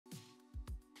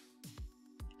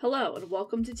Hello, and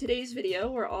welcome to today's video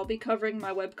where I'll be covering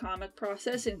my webcomic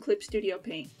process in Clip Studio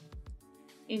Paint.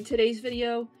 In today's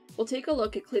video, we'll take a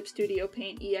look at Clip Studio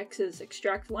Paint EX's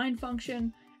extract line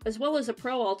function, as well as a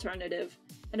pro alternative,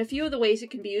 and a few of the ways it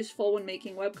can be useful when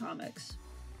making webcomics.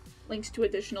 Links to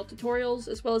additional tutorials,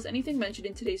 as well as anything mentioned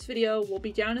in today's video, will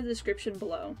be down in the description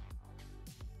below.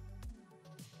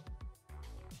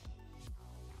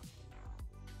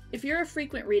 If you're a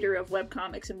frequent reader of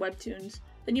webcomics and webtoons,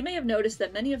 then you may have noticed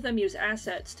that many of them use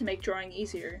assets to make drawing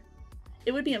easier.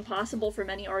 It would be impossible for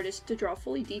many artists to draw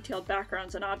fully detailed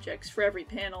backgrounds and objects for every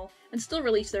panel and still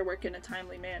release their work in a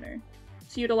timely manner.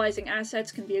 So utilizing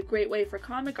assets can be a great way for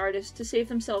comic artists to save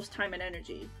themselves time and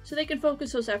energy, so they can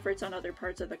focus those efforts on other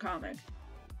parts of the comic.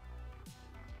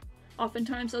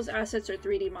 Oftentimes those assets are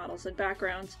 3D models and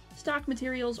backgrounds, stock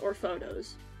materials, or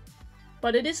photos.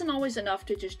 But it isn't always enough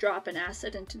to just drop an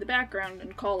asset into the background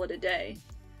and call it a day.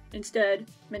 Instead,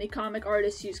 many comic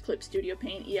artists use Clip Studio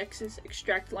Paint EX's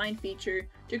extract line feature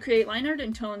to create line art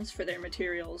and tones for their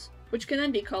materials, which can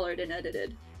then be colored and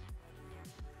edited.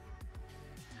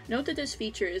 Note that this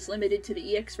feature is limited to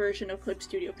the EX version of Clip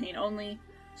Studio Paint only,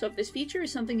 so if this feature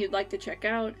is something you'd like to check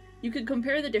out, you can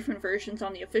compare the different versions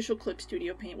on the official Clip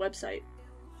Studio Paint website.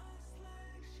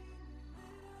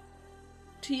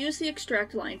 To use the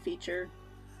extract line feature,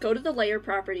 go to the Layer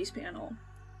Properties panel.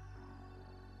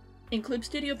 In Clip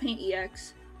Studio Paint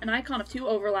EX, an icon of two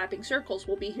overlapping circles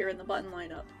will be here in the button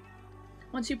lineup.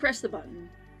 Once you press the button,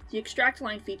 the extract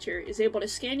line feature is able to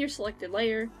scan your selected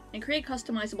layer and create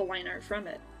customizable line art from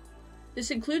it.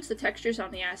 This includes the textures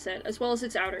on the asset as well as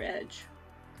its outer edge.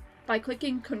 By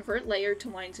clicking Convert Layer to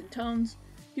Lines and Tones,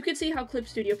 you can see how Clip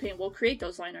Studio Paint will create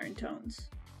those line art and tones.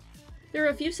 There are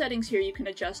a few settings here you can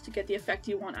adjust to get the effect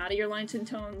you want out of your lines and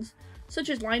tones, such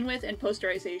as line width and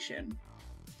posterization.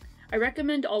 I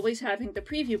recommend always having the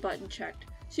preview button checked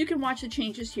so you can watch the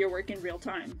changes to your work in real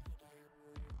time.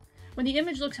 When the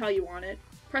image looks how you want it,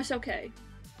 press OK.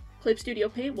 Clip Studio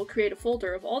Paint will create a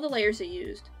folder of all the layers it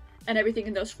used, and everything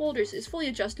in those folders is fully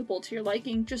adjustable to your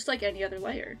liking just like any other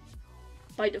layer.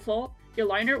 By default, your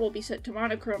line art will be set to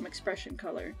monochrome expression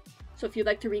color, so if you'd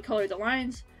like to recolor the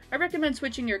lines, I recommend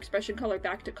switching your expression color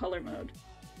back to color mode.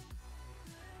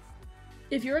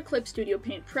 If you're a Clip Studio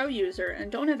Paint Pro user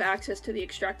and don't have access to the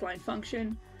extract line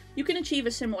function, you can achieve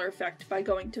a similar effect by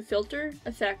going to Filter,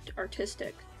 Effect,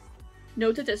 Artistic.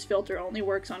 Note that this filter only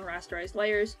works on rasterized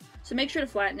layers, so make sure to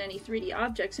flatten any 3D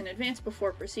objects in advance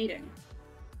before proceeding.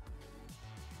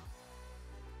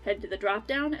 Head to the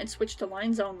drop-down and switch to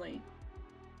Lines Only.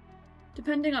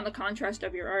 Depending on the contrast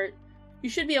of your art, you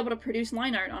should be able to produce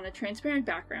line art on a transparent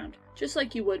background, just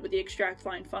like you would with the extract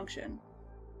line function.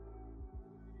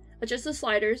 Adjust the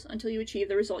sliders until you achieve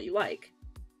the result you like.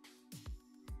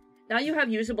 Now you have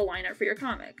usable line art for your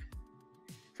comic.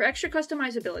 For extra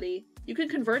customizability, you can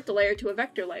convert the layer to a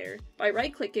vector layer by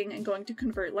right-clicking and going to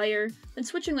Convert Layer, then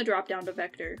switching the drop-down to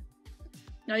Vector.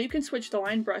 Now you can switch the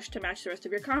line brush to match the rest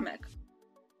of your comic.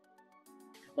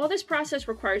 While this process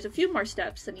requires a few more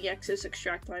steps than EX's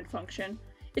extract line function,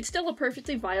 it's still a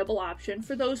perfectly viable option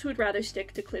for those who would rather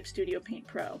stick to Clip Studio Paint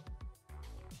Pro.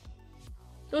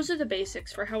 Those are the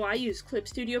basics for how I use Clip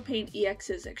Studio Paint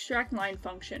EX's extract line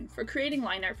function for creating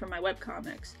line art for my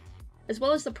webcomics, as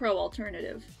well as the pro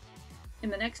alternative. In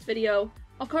the next video,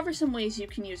 I'll cover some ways you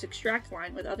can use extract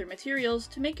line with other materials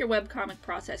to make your webcomic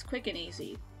process quick and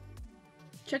easy.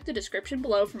 Check the description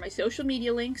below for my social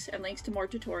media links and links to more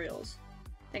tutorials.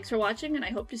 Thanks for watching, and I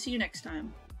hope to see you next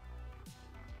time.